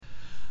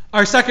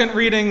Our second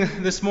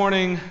reading this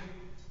morning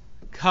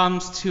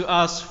comes to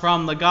us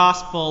from the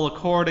Gospel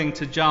according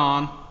to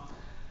John,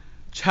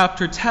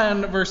 chapter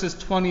 10, verses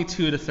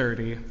 22 to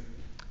 30.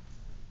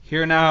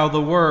 Hear now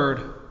the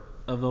word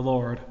of the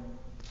Lord.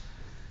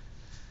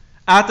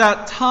 At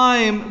that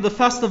time, the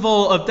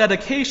festival of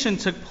dedication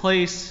took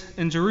place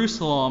in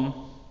Jerusalem.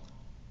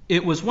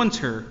 It was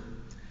winter,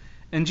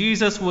 and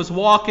Jesus was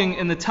walking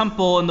in the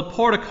temple in the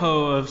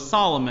portico of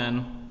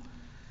Solomon.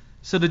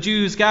 So the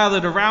Jews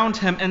gathered around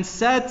him and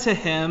said to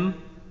him,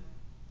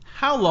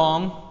 "How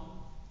long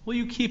will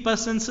you keep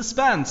us in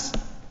suspense?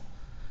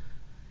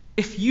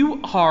 If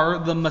you are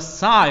the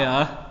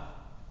Messiah,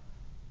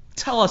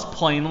 tell us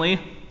plainly."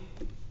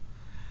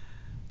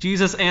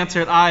 Jesus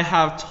answered, "I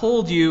have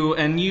told you,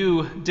 and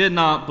you did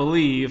not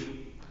believe.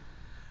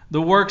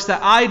 The works that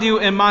I do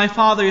in my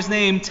Father's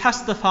name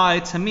testify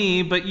to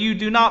me, but you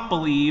do not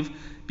believe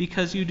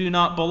because you do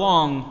not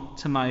belong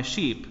to my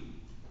sheep.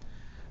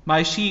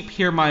 My sheep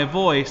hear my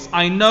voice.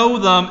 I know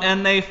them,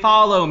 and they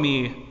follow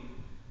me.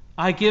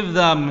 I give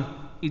them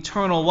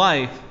eternal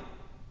life,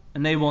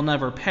 and they will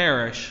never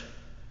perish.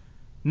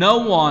 No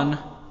one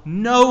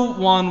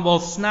will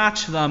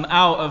snatch them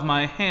out of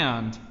my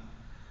hand.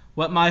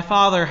 What my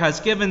Father has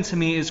given to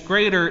me is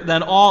greater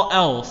than all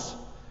else,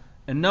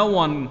 and no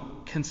one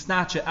can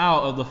snatch it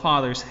out of the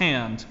Father's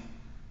hand.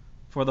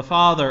 For the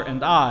Father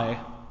and I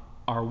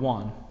are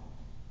one."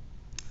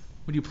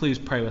 Would you please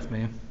pray with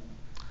me?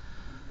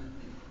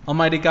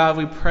 Almighty God,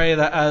 we pray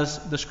that as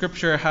the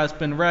Scripture has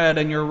been read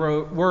and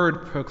your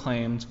word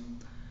proclaimed,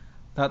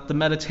 that the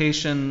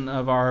meditation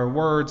of our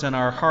words and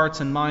our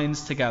hearts and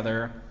minds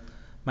together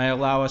may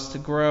allow us to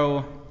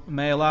grow,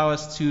 may allow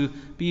us to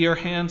be your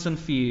hands and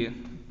feet,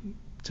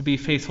 to be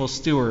faithful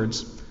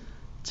stewards,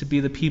 to be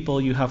the people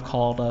you have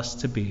called us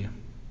to be.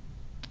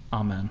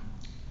 Amen.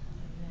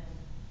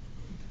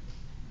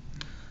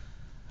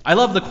 I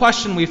love the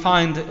question we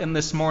find in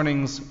this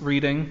morning's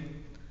reading.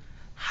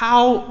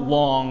 How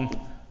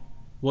long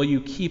will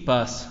you keep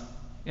us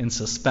in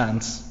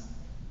suspense?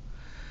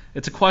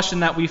 It's a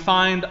question that we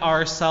find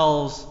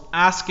ourselves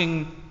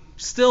asking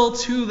still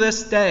to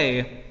this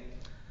day,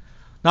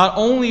 not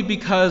only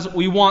because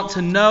we want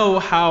to know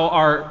how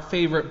our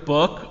favorite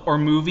book or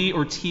movie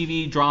or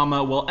TV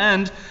drama will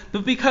end,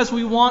 but because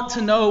we want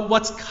to know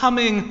what's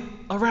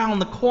coming around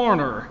the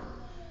corner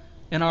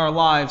in our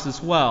lives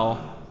as well.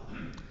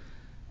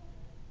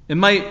 It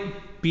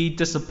might be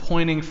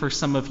disappointing for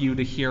some of you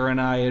to hear, and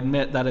I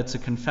admit that it's a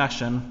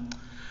confession,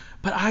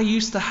 but I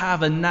used to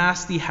have a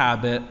nasty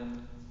habit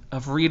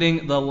of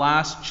reading the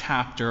last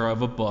chapter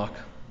of a book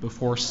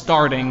before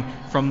starting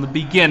from the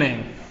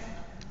beginning.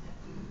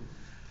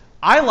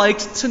 I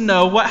liked to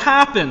know what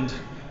happened,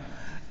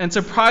 and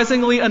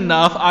surprisingly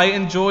enough, I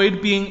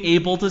enjoyed being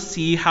able to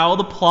see how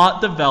the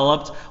plot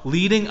developed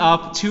leading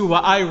up to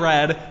what I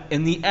read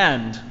in the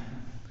end.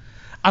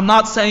 I'm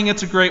not saying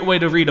it's a great way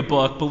to read a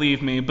book,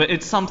 believe me, but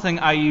it's something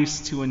I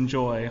used to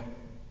enjoy.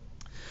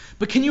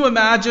 But can you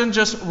imagine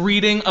just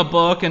reading a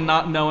book and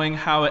not knowing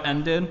how it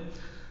ended?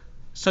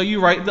 So you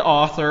write the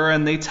author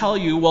and they tell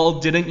you, well,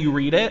 didn't you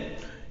read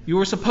it? You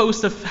were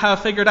supposed to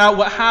have figured out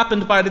what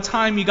happened by the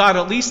time you got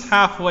at least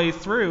halfway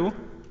through.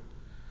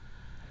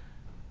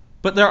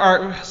 But there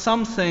are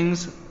some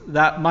things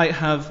that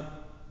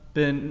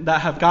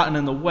have gotten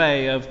in the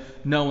way of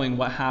knowing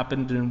what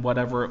happened in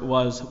whatever it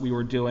was we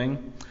were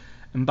doing.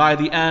 And by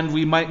the end,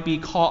 we might be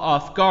caught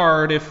off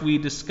guard if we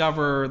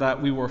discover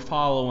that we were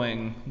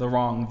following the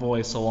wrong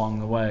voice along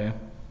the way.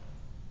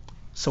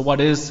 So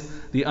what is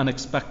the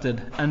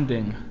unexpected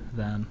ending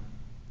then?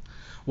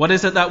 What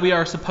is it that we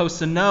are supposed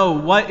to know?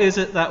 What is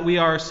it that we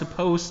are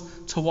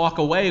supposed to walk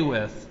away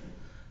with?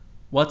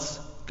 What's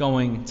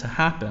going to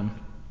happen?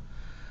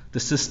 The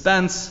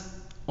suspense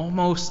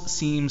almost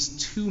seems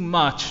too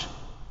much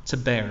to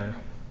bear.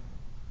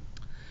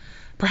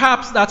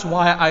 Perhaps that's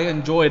why I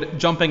enjoyed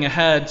jumping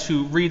ahead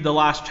to read the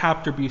last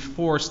chapter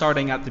before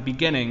starting at the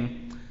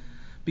beginning,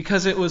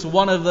 because it was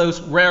one of those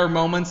rare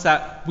moments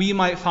that we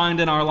might find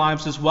in our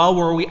lives as well,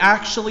 where we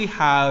actually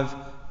have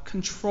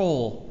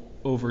control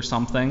over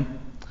something.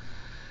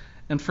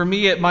 And for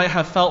me, it might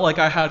have felt like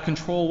I had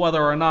control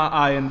whether or not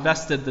I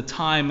invested the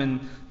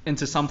time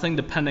into something,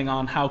 depending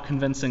on how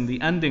convincing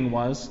the ending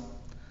was.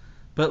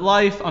 But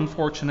life,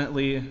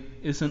 unfortunately,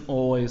 isn't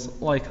always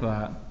like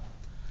that.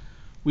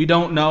 We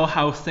don't know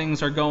how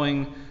things are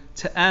going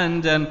to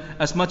end, and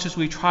as much as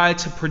we try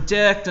to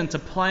predict and to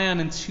plan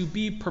and to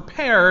be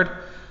prepared,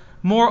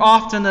 more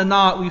often than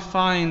not, we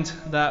find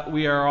that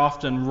we are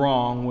often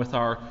wrong with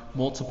our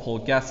multiple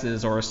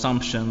guesses or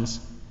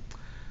assumptions.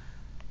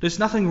 There's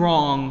nothing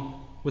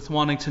wrong with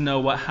wanting to know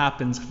what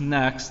happens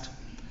next,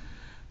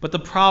 but the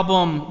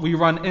problem we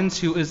run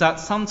into is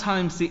that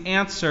sometimes the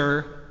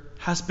answer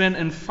has been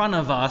in front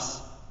of us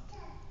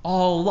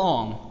all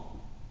along,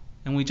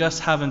 and we just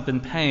haven't been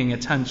paying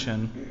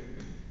attention.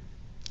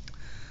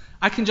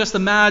 I can just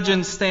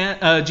imagine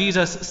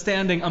Jesus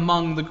standing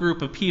among the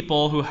group of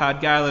people who had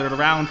gathered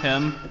around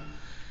him,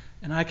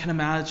 and I can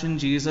imagine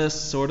Jesus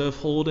sort of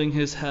holding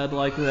his head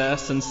like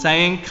this and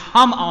saying,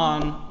 "Come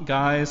on,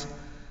 guys,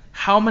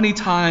 How many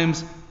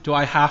times do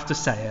I have to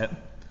say it?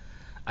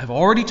 I've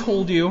already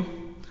told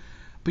you,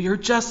 but you're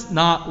just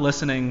not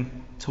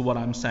listening to what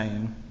I'm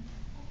saying.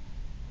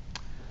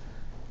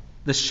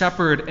 The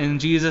shepherd in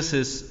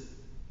Jesus'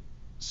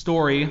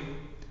 story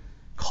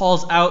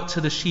calls out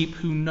to the sheep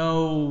who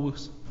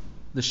knows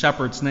the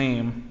shepherd's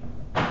name.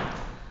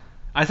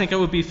 I think it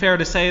would be fair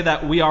to say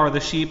that we are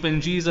the sheep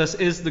and Jesus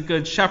is the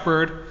good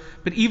shepherd,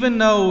 but even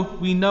though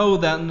we know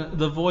then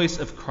the voice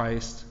of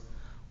Christ,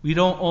 we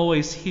don't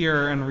always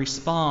hear and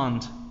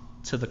respond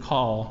to the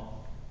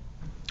call.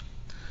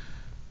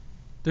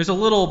 There's a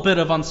little bit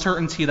of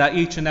uncertainty that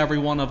each and every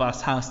one of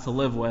us has to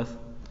live with.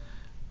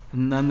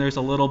 And then there's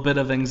a little bit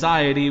of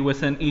anxiety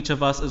within each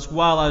of us as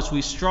well as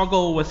we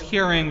struggle with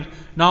hearing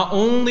not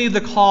only the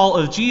call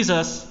of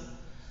Jesus,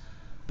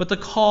 but the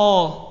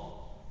call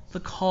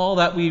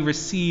that we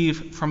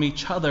receive from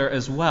each other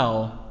as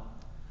well,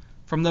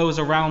 from those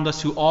around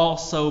us who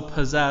also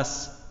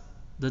possess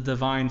the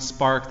divine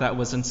spark that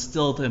was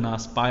instilled in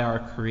us by our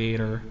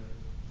Creator.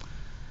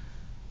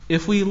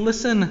 If we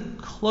listen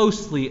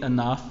closely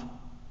enough,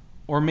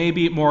 or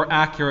maybe more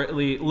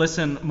accurately,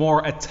 listen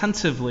more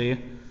attentively,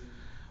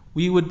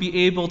 we would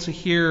be able to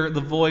hear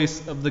the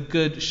voice of the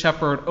Good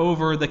Shepherd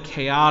over the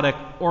chaotic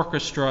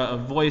orchestra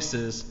of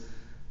voices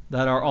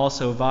that are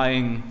also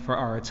vying for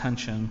our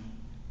attention.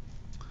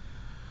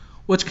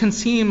 Which can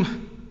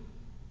seem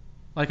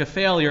like a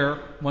failure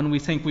when we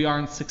think we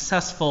aren't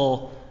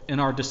successful in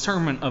our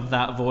discernment of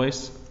that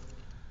voice,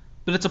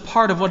 but it's a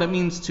part of what it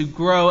means to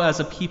grow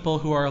as a people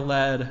who are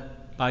led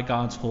by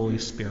God's Holy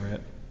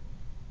Spirit.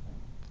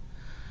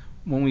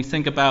 When we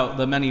think about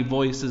the many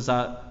voices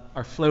that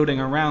are floating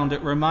around,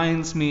 it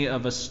reminds me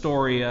of a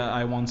story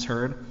I once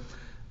heard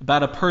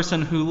about a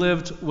person who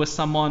lived with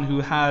someone who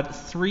had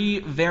 3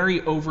 very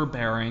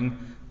overbearing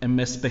and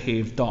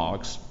misbehaved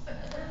dogs.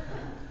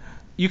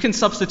 You can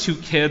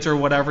substitute kids or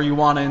whatever you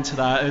want into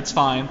that, it's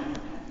fine.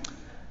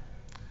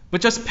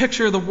 But just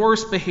picture the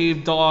worst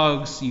behaved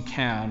dogs you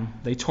can.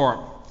 They tore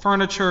up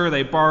furniture,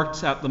 they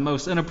barked at the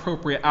most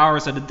inappropriate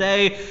hours of the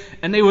day,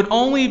 and they would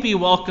only be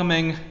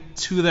welcoming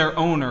to their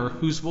owner,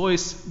 whose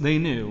voice they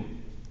knew.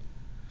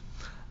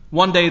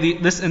 One day,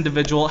 this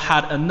individual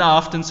had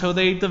enough, and so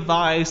they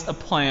devised a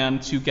plan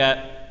to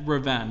get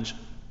revenge.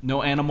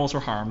 No animals were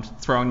harmed,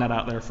 throwing that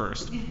out there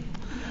first.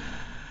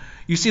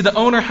 You see, the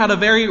owner had a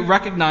very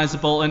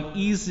recognizable and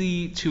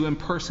easy to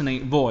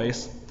impersonate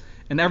voice,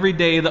 and every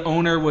day the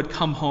owner would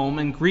come home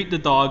and greet the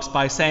dogs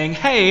by saying,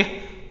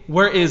 "Hey,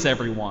 where is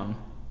everyone?"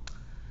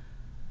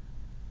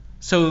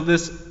 So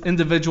this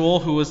individual,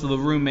 who was the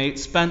roommate,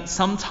 spent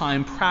some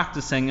time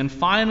practicing and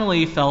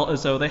finally felt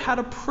as though they had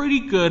a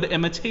pretty good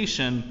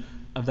imitation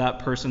of that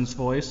person's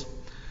voice.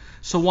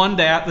 So one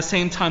day, at the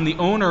same time the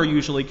owner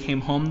usually came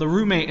home, the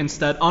roommate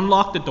instead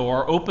unlocked the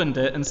door, opened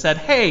it, and said,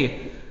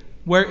 "Hey,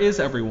 where is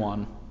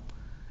everyone?"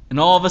 And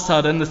all of a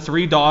sudden, the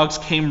 3 dogs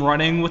came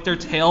running with their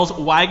tails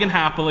wagging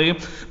happily,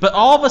 but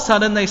all of a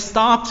sudden they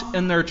stopped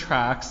in their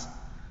tracks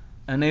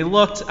and they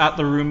looked at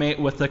the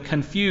roommate with a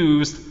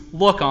confused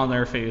look on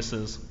their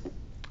faces.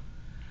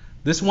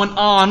 This went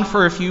on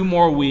for a few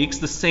more weeks,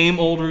 the same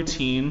old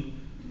routine.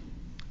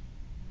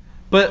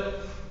 But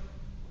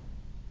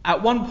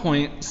at one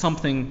point,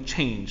 something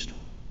changed.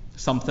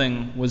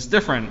 Something was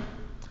different.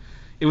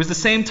 It was the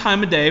same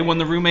time of day when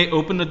the roommate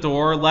opened the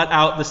door, let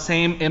out the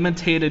same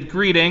imitated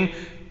greeting,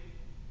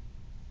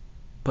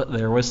 but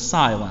there was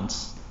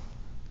silence.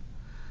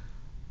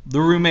 The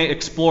roommate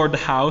explored the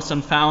house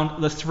and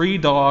found the 3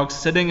 dogs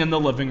sitting in the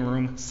living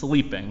room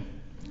sleeping.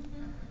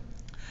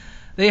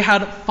 They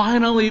had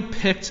finally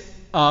picked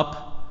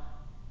up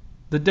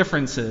the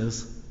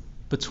differences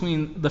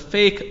between the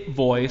fake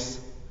voice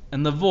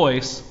and the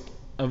voice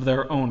of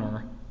their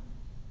owner.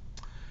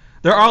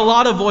 There are a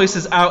lot of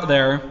voices out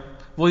there,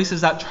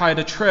 voices that try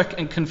to trick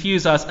and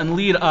confuse us and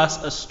lead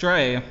us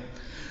astray.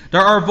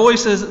 There are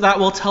voices that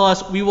will tell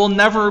us we will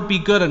never be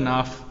good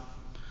enough.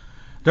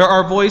 There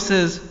are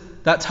voices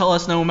that tell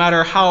us no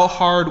matter how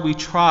hard we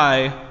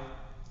try,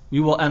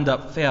 we will end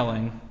up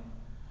failing.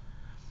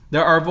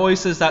 There are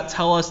voices that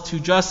tell us to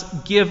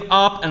just give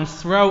up and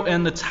throw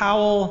in the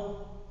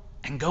towel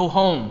and go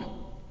home.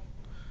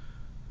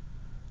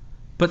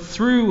 But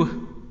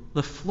through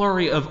the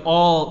flurry of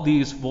all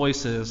these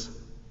voices,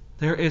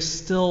 there is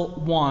still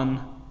one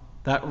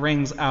that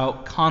rings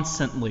out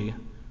constantly,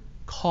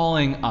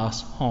 calling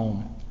us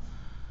home.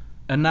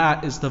 And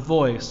that is the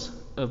voice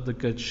of the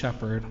Good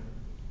Shepherd.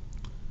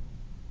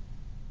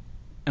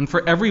 And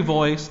for every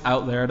voice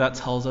out there that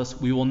tells us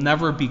we will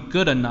never be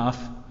good enough,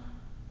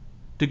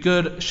 the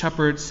Good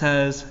Shepherd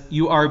says,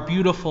 "You are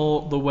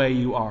beautiful the way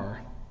you are."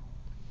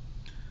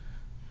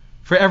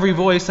 For every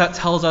voice that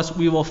tells us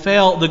we will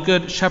fail, the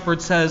Good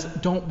Shepherd says,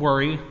 "Don't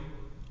worry,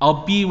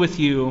 I'll be with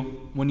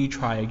you when you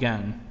try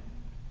again."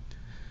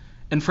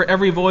 And for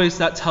every voice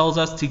that tells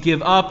us to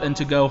give up and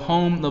to go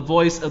home, the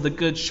voice of the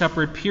Good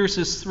Shepherd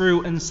pierces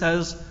through and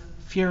says,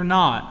 "Fear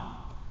not,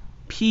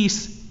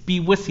 peace be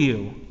with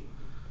you.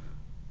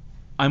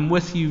 I'm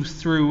with you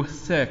through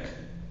thick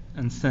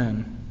and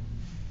thin."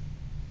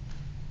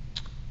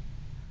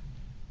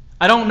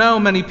 I don't know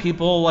many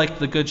people like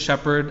the Good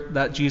Shepherd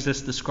that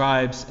Jesus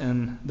describes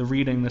in the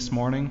reading this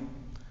morning.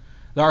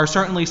 There are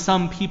certainly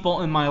some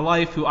people in my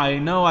life who I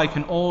know I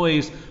can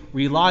always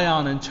rely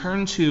on and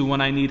turn to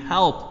when I need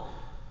help.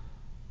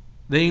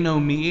 They know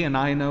me and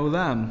I know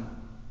them.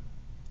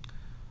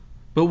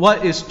 But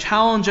what is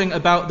challenging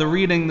about the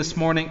reading this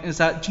morning is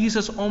that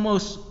Jesus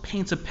almost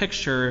paints a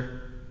picture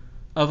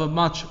of a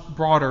much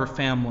broader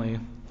family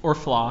or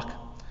flock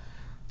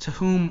to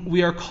whom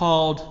we are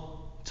called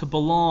to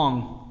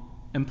belong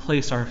and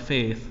place our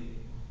faith.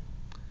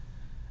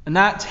 And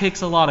that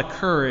takes a lot of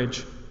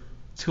courage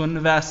to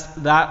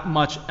invest that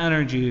much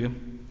energy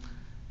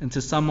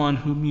into someone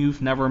whom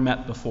you've never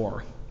met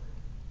before.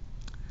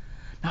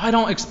 Now, I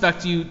don't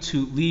expect you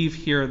to leave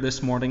here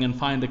this morning and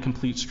find a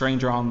complete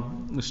stranger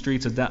on the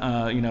streets of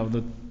down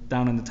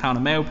in the town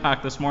of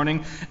Mahopac this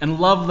morning and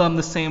love them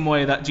the same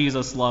way that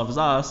Jesus loves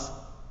us.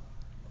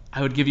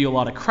 I would give you a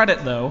lot of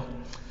credit, though.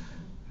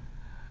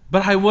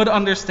 But I would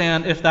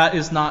understand if that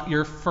is not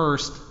your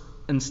first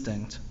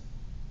instinct,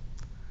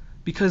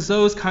 because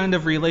those kind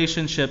of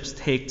relationships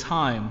take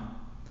time,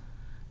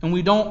 and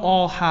we don't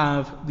all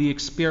have the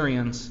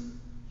experience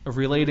of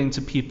relating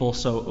to people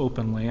so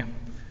openly.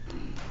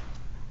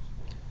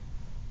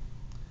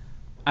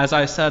 As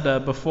I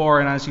said before,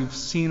 and as you've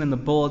seen in the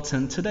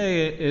bulletin,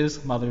 today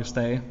is Mother's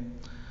Day,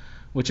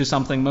 which is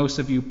something most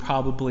of you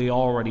probably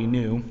already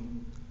knew.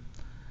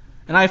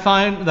 And I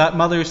find that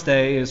Mother's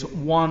Day is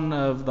one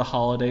of the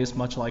holidays,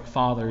 much like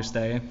Father's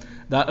Day,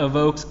 that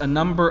evokes a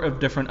number of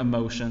different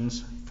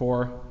emotions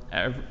for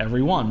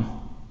everyone.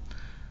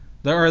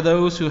 There are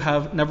those who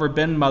have never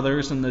been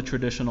mothers in the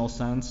traditional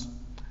sense.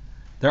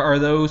 There are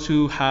those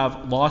who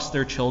have lost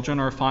their children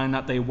or find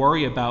that they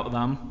worry about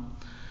them.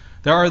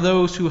 There are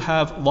those who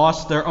have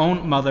lost their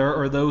own mother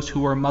or those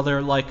who are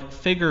mother-like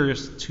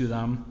figures to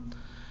them.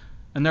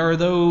 And there are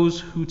those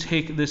who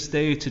take this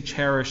day to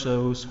cherish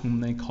those whom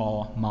they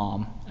call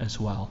mom as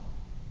well.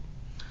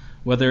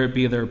 Whether it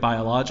be their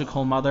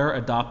biological mother,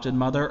 adopted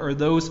mother, or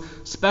those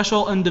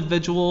special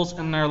individuals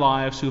in their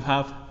lives who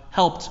have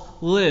helped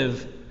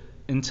live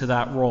into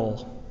that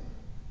role.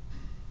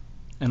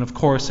 And of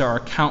course, there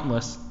are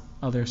countless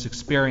other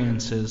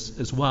experiences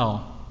as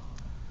well.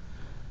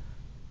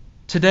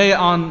 Today,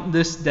 on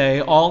this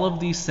day, all of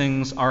these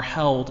things are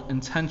held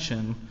in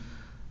tension.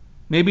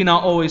 Maybe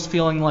not always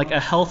feeling like a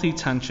healthy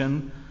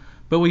tension,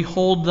 but we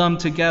hold them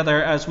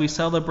together as we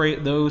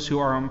celebrate those who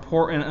are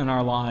important in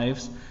our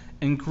lives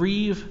and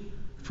grieve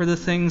for the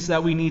things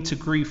that we need to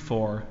grieve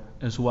for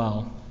as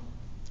well.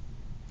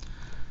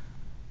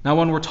 Now,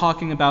 when we're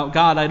talking about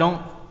God, I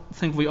don't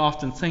think we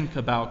often think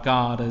about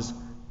God as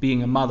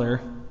being a mother,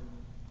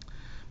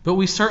 but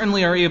we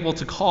certainly are able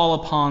to call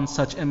upon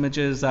such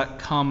images that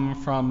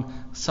come from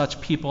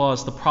such people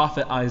as the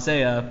prophet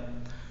Isaiah,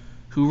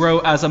 who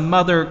wrote, "As a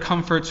mother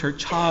comforts her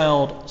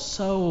child,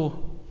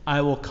 so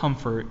I will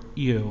comfort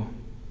you."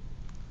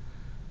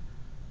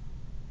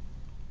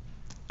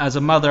 As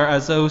a mother,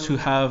 as those who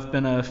have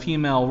been a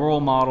female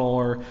role model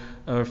or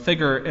a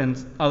figure in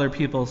other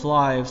people's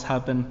lives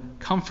have been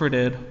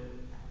comforted,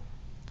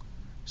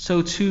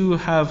 so too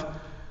have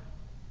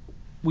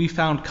we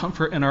found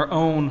comfort in our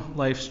own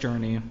life's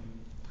journey,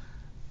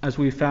 as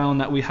we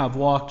found that we have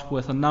walked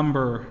with a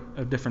number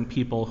of different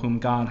people whom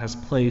God has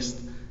placed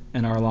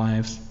in our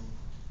lives.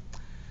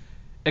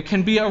 It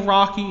can be a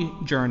rocky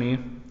journey,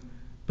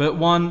 but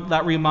one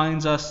that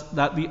reminds us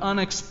that the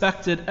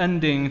unexpected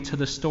ending to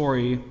the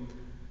story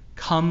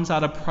comes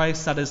at a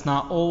price that is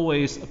not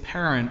always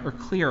apparent or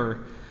clear,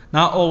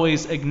 not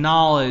always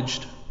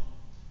acknowledged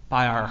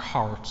by our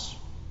hearts.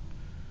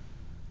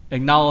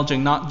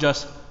 Acknowledging not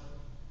just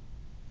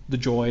the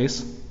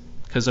joys,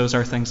 because those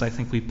are things I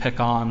think we pick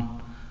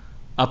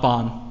up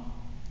on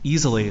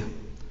easily,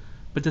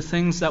 but the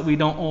things that we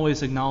don't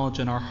always acknowledge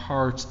in our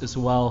hearts as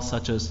well,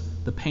 such as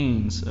the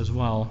pains as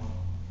well.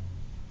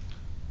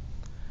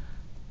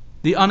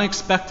 The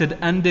unexpected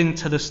ending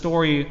to the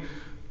story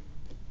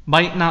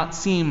might not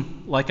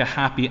seem like a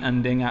happy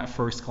ending at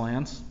first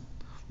glance.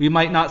 We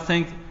might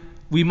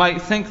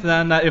think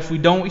then that if we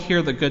don't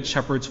hear the Good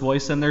Shepherd's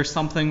voice, then there's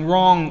something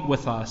wrong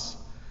with us.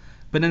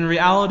 But in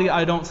reality,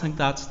 I don't think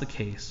that's the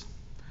case.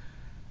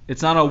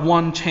 It's not a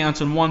one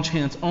chance and one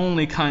chance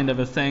only kind of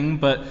a thing,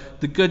 but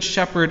the Good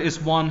Shepherd is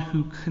one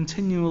who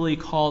continually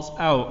calls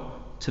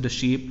out to the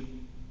sheep,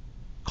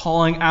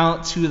 calling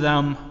out to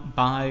them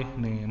by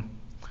name,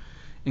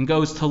 and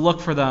goes to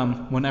look for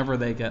them whenever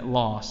they get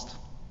lost.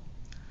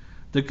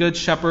 The Good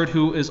Shepherd,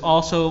 who is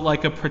also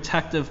like a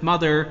protective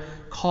mother,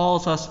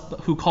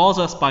 who calls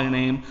us by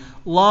name,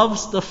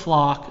 loves the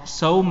flock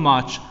so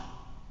much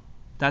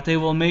that they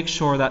will make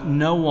sure that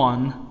no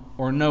one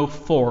or no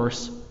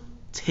force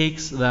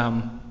takes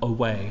them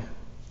away.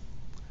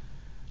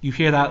 You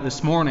hear that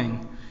this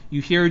morning.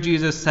 You hear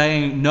Jesus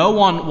saying, "No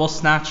one will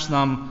snatch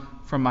them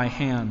from my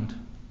hand,"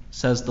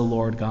 says the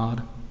Lord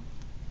God.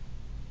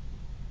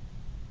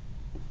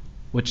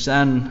 Which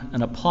then,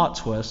 in a plot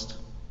twist,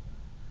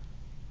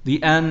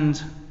 the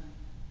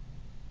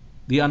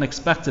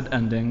unexpected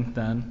ending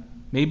then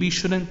maybe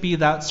shouldn't be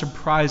that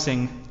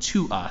surprising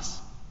to us.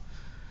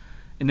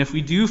 And if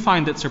we do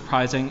find it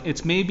surprising,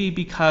 it's maybe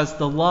because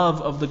the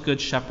love of the Good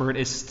Shepherd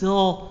is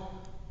still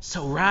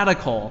so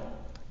radical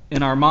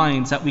in our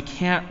minds that we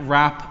can't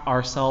wrap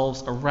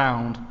ourselves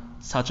around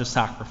such a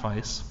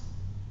sacrifice.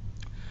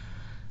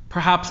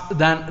 Perhaps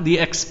then the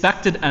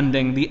expected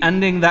ending, the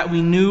ending that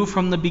we knew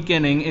from the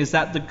beginning, is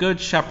that the Good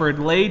Shepherd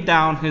laid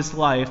down his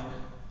life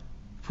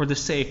for the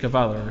sake of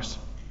others.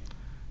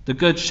 The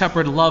Good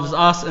Shepherd loves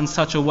us in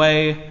such a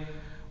way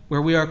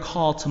where we are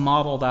called to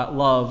model that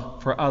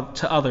love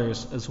to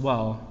others as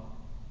well.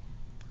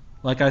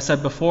 Like I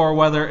said before,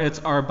 whether it's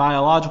our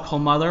biological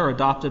mother or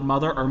adopted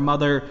mother or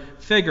mother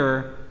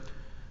figure,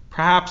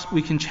 perhaps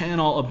we can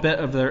channel a bit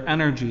of their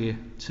energy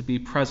to be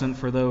present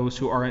for those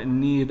who are in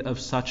need of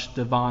such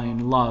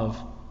divine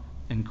love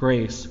and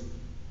grace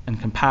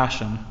and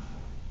compassion.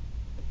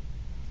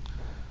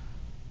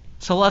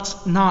 So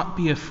let's not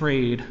be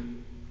afraid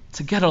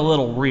to get a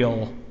little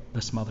real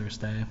this Mother's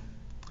Day.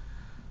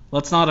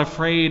 Let's not be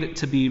afraid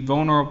to be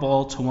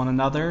vulnerable to one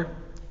another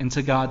and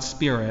to God's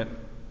Spirit,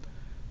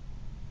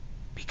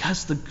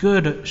 because the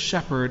Good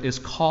Shepherd is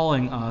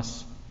calling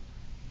us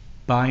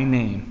by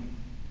name,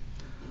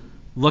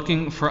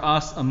 looking for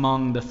us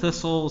among the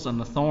thistles and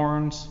the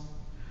thorns,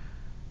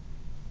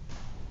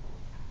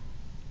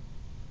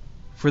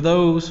 for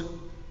those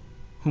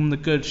whom the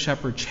Good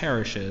Shepherd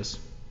cherishes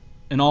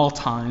in all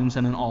times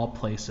and in all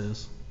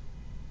places.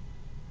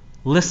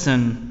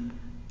 Listen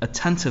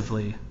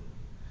attentively.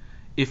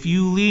 If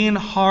you lean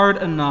hard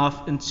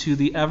enough into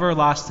the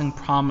everlasting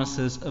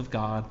promises of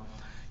God,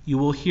 you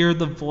will hear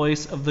the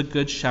voice of the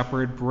Good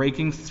Shepherd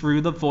breaking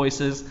through the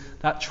voices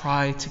that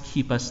try to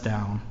keep us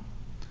down.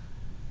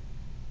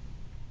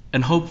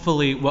 And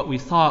hopefully what we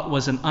thought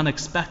was an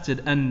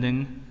unexpected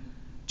ending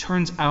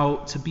turns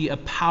out to be a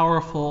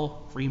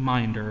powerful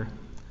reminder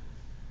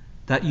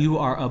that you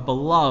are a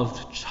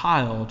beloved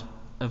child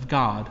of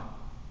God.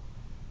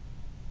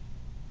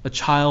 A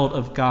child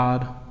of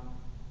God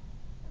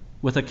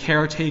with a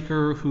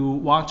caretaker who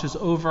watches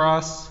over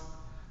us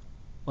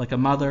like a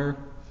mother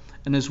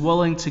and is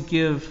willing to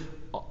give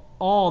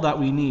all that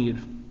we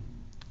need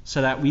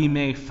so that we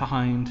may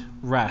find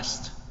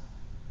rest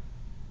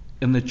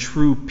in the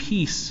true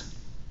peace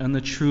and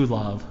the true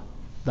love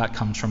that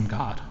comes from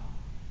God.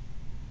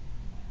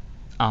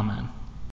 Amen.